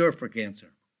no cure for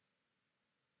cancer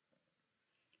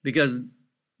because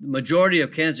the majority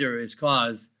of cancer is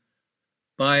caused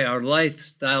by our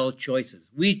lifestyle choices.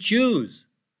 We choose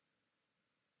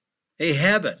a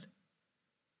habit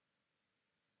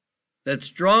that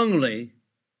strongly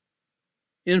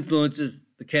influences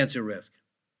the cancer risk.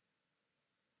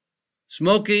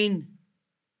 Smoking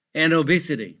and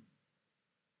obesity.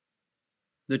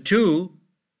 The two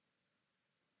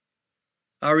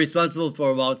are responsible for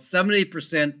about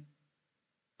 70%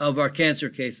 of our cancer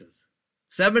cases.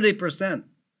 70%.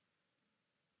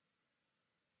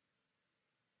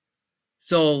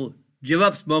 So give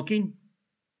up smoking.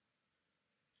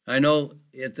 I know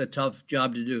it's a tough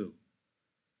job to do,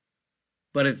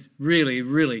 but it's really,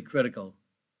 really critical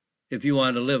if you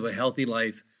want to live a healthy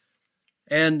life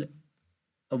and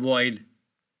avoid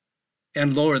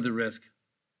and lower the risk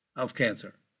of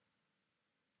cancer.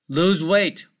 Lose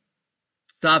weight.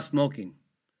 Stop smoking.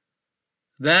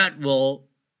 That will,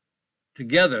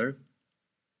 together,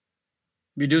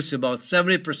 reduce about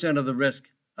 70% of the risk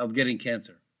of getting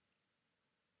cancer.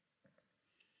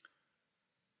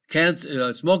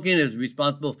 Smoking is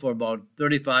responsible for about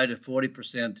 35 to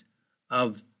 40%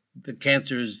 of the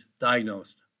cancers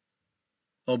diagnosed.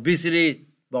 Obesity,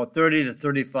 about 30 to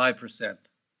 35%,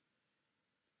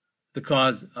 the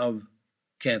cause of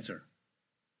cancer.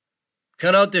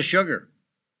 Cut out the sugar.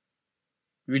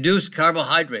 Reduce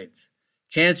carbohydrates.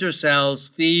 Cancer cells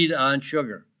feed on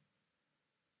sugar.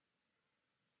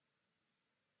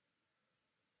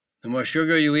 The more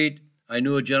sugar you eat, I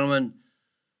knew a gentleman,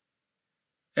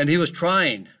 and he was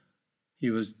trying. He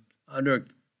was under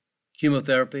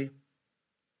chemotherapy,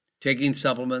 taking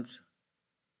supplements,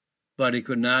 but he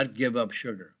could not give up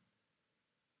sugar.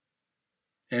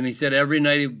 And he said every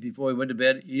night before he went to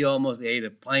bed, he almost ate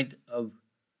a pint of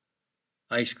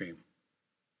ice cream.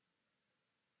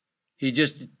 He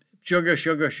just, sugar,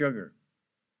 sugar, sugar.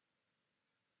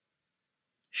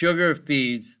 Sugar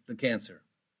feeds the cancer.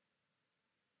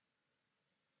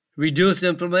 Reduce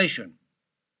inflammation.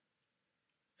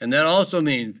 And that also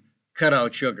means cut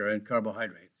out sugar and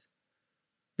carbohydrates.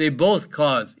 They both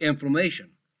cause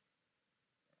inflammation.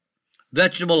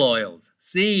 Vegetable oils,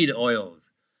 seed oils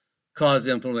cause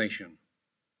inflammation.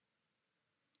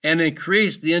 And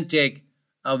increase the intake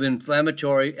of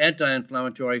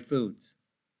anti-inflammatory foods.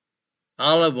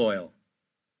 Olive oil,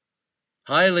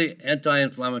 highly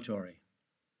anti-inflammatory.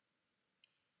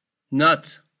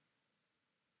 Nuts.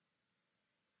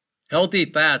 Healthy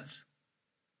fats,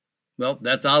 well,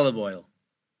 that's olive oil.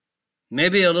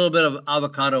 Maybe a little bit of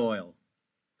avocado oil,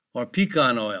 or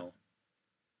pecan oil,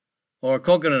 or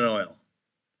coconut oil.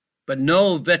 But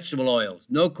no vegetable oils,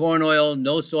 no corn oil,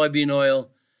 no soybean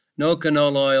oil, no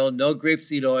canola oil, no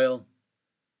grapeseed oil,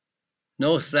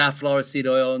 no safflower seed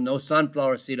oil, no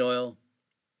sunflower seed oil.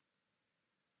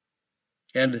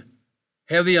 And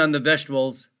heavy on the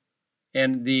vegetables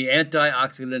and the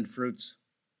antioxidant fruits.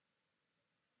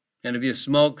 And if you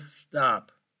smoke,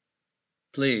 stop,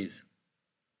 please.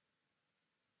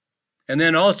 And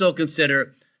then also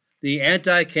consider the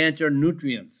anti-cancer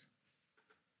nutrients,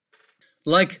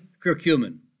 like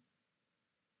curcumin,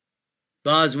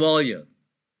 boswellia,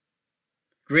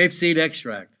 grapeseed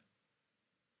extract,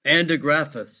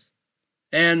 andrographis,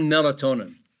 and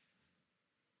melatonin.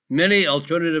 Many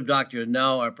alternative doctors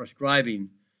now are prescribing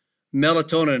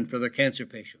melatonin for the cancer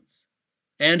patients,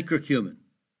 and curcumin,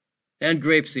 and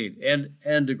grapeseed,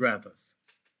 and digraphis.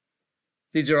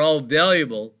 These are all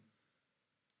valuable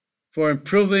for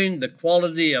improving the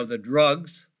quality of the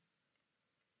drugs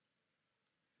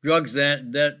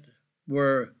that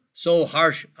were so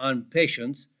harsh on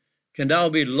patients can now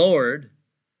be lowered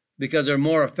because they're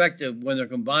more effective when they're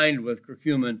combined with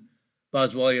curcumin,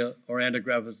 boswellia, or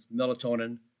antigraphis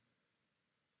melatonin.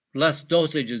 Less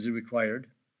dosage is required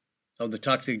of the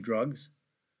toxic drugs,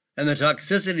 and the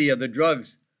toxicity of the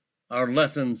drugs are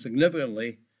lessened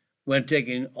significantly when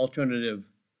taking alternative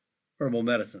herbal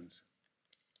medicines.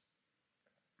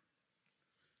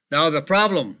 Now, the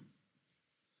problem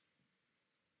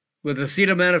with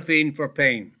acetaminophen for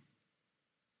pain.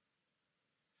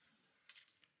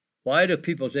 Why do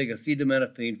people take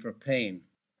acetaminophen for pain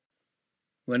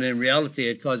when in reality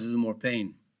it causes more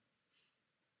pain?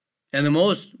 And the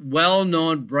most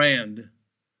well-known brand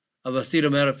of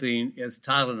acetaminophen is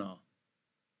Tylenol.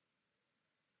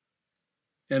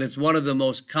 And it's one of the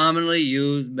most commonly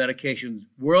used medications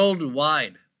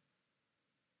worldwide.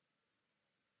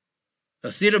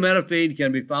 Acetaminophen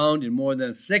can be found in more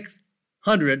than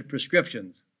 600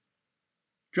 prescriptions.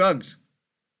 Drugs.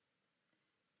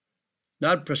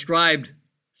 Not prescribed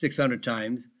 600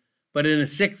 times, but in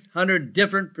 600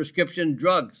 different prescription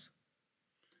drugs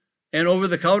and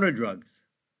over-the-counter drugs.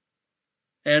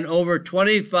 And over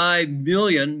 25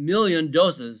 million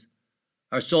doses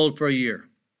are sold per year.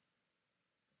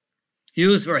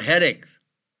 Used for headaches,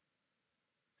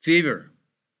 fever,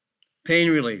 pain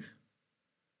relief.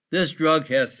 This drug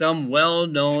has some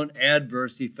well-known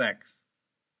adverse effects.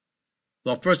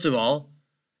 Well, first of all,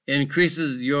 it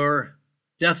increases your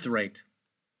death rate,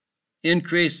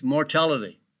 increased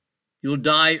mortality. You'll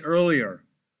die earlier.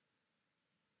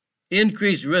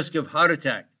 Increased risk of heart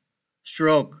attack,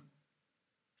 stroke,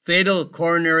 fatal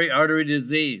coronary artery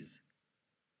disease,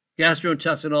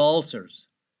 gastrointestinal ulcers,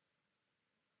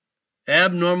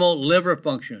 abnormal liver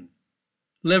function,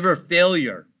 liver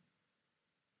failure,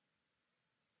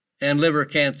 and liver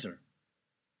cancer.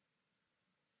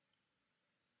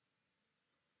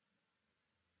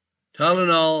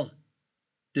 Tylenol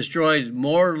destroys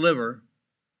more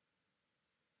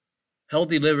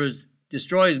healthy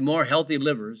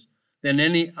livers than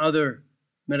any other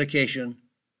medication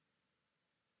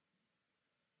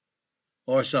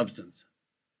or substance.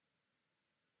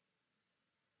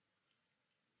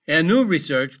 And new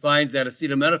research finds that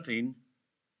acetaminophen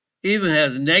even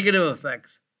has negative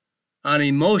effects on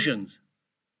emotions,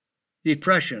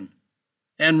 depression,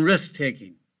 and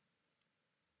risk-taking.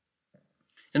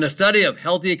 In a study of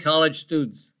healthy college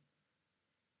students,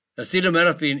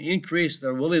 acetaminophen increased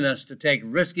their willingness to take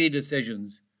risky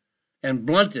decisions and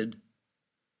blunted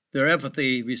their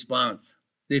empathy response.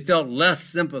 They felt less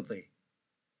sympathy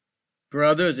for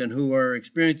others and who were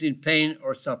experiencing pain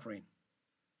or suffering.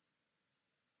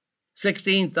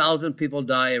 16,000 people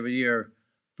die every year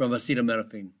from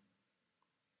acetaminophen.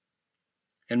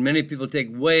 And many people take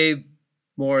way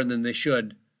more than they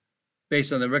should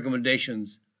based on the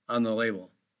recommendations on the label.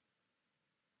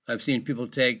 I've seen people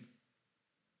take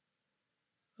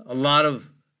a lot of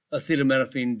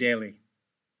acetaminophen daily.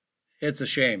 It's a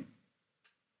shame.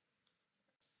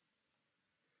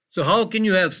 So how can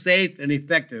you have safe and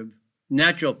effective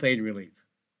natural pain relief?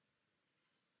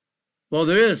 Well,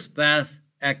 there is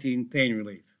fast-acting pain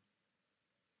relief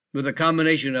with a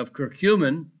combination of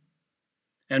curcumin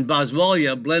and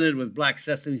boswellia blended with black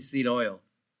sesame seed oil.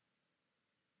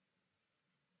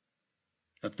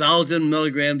 1,000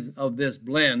 milligrams of this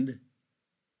blend,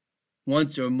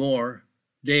 once or more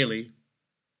daily,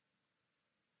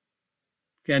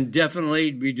 can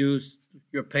definitely reduce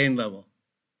your pain level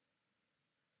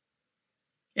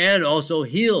and also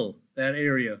heal that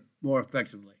area more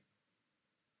effectively.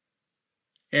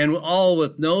 And all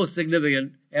with no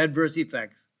significant adverse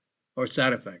effects or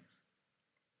side effects,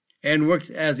 and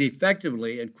works as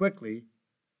effectively and quickly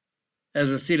as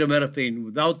acetaminophen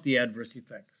without the adverse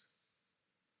effects.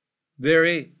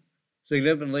 Very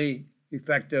significantly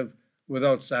effective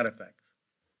without side effects.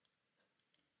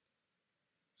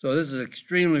 So this is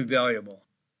extremely valuable.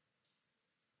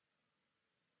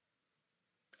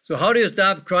 So how do you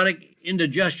stop chronic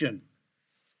indigestion?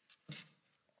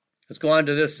 Let's go on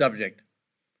to this subject.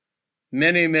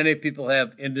 Many people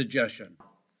have indigestion.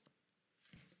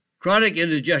 Chronic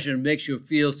indigestion makes you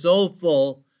feel so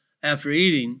full after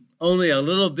eating only a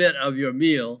little bit of your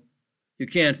meal, you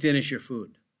can't finish your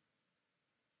food.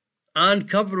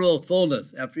 Uncomfortable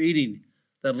fullness after eating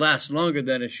that lasts longer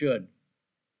than it should.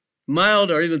 Mild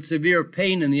or even severe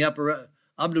pain in the upper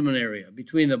abdomen area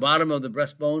between the bottom of the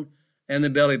breastbone and the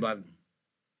belly button.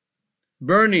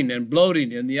 burning and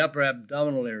bloating in the upper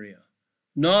abdominal area,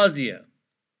 nausea.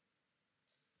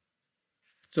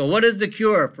 So what is the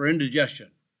cure for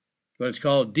indigestion? What it's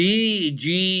called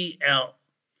DGL.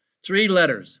 3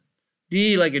 letters.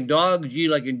 D like in dog, G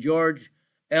like in George,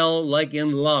 L like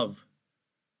in love.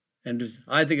 And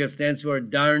I think it stands for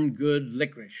darn good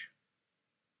licorice.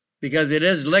 Because it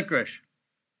is licorice,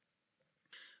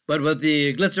 but with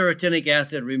the glycerinic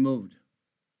acid removed.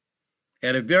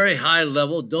 At a very high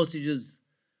level, dosages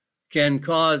can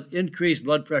cause increased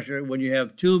blood pressure when you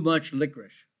have too much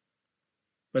licorice.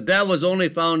 But that was only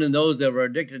found in those that were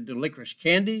addicted to licorice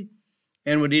candy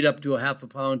and would eat up to a half a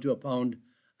pound to a pound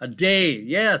a day.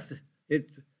 Yes,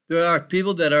 there are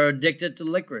people that are addicted to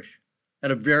licorice at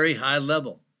a very high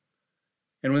level.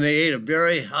 And when they ate a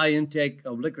very high intake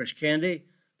of licorice candy,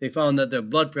 they found that their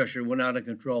blood pressure went out of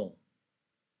control.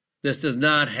 This does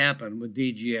not happen with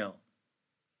DGL.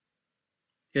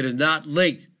 It is not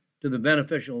linked to the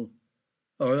beneficial,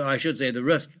 or I should say the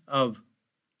risk of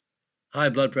high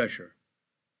blood pressure.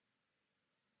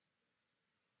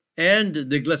 And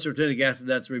the glycerinic acid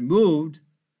that's removed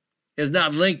is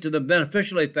not linked to the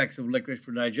beneficial effects of licorice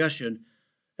for digestion,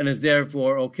 and is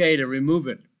therefore okay to remove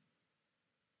it,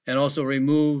 and also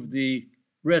remove the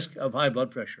risk of high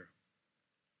blood pressure.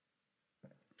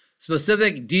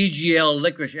 Specific DGL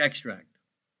licorice extract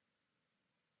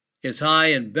is high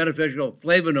in beneficial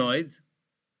flavonoids,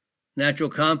 natural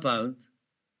compounds,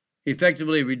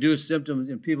 effectively reduce symptoms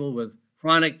in people with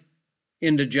chronic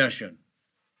indigestion.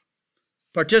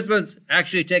 Participants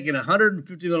actually taking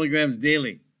 150 milligrams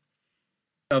daily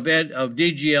of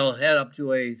DGL had up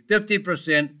to a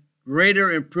 50%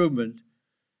 greater improvement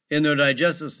in their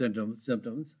digestive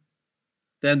symptoms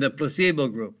than the placebo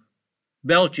group.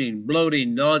 Belching,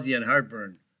 bloating, nausea, and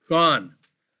heartburn, gone.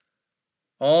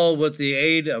 All with the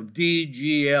aid of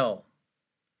DGL.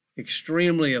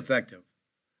 Extremely effective.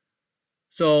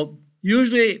 So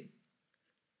usually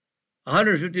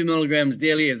 150 milligrams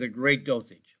daily is a great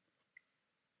dosage.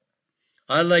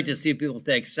 I'd like to see people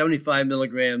take 75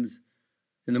 milligrams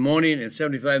in the morning and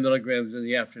 75 milligrams in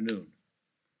the afternoon.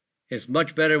 It's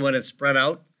much better when it's spread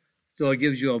out, so it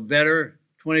gives you a better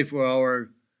 24-hour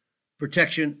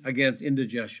protection against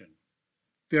indigestion.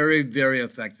 Very, very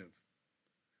effective.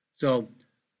 So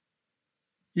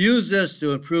use this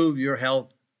to improve your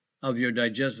health of your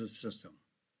digestive system.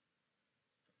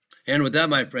 And with that,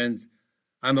 my friends,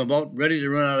 I'm about ready to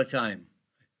run out of time.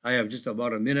 I have just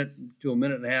about a minute to a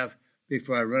minute and a half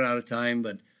before I run out of time,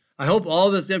 but I hope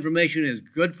all this information is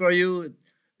good for you,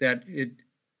 that it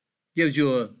gives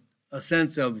you a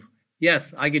sense of,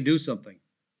 yes, I can do something.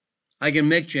 I can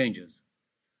make changes.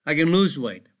 I can lose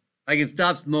weight. I can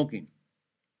stop smoking.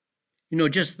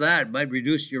 Just that might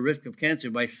reduce your risk of cancer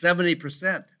by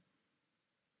 70%.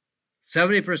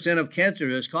 70% of cancer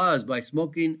is caused by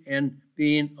smoking and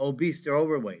being obese or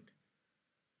overweight.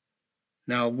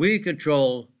 Now, we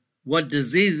control what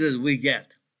diseases we get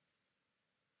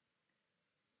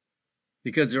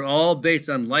because they're all based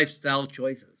on lifestyle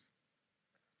choices.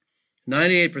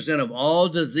 98% of all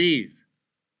disease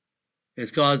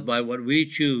is caused by what we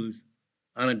choose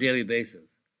on a daily basis.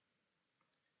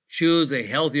 Choose a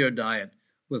healthier diet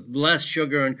with less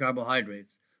sugar and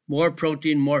carbohydrates, more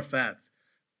protein, more fats,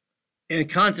 and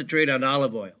concentrate on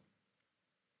olive oil.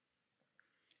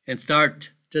 And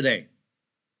start today.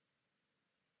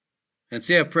 And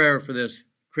say a prayer for this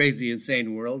crazy,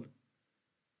 insane world.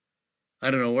 I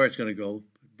don't know where it's going to go,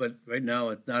 but right now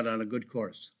it's not on a good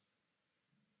course.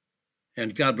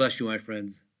 And God bless you, my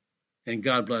friends, and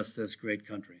God bless this great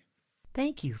country.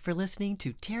 Thank you for listening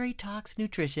to Terry Talks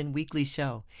Nutrition Weekly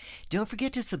Show. Don't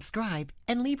forget to subscribe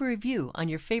and leave a review on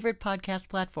your favorite podcast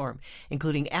platform,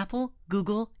 including Apple,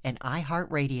 Google, and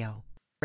iHeartRadio.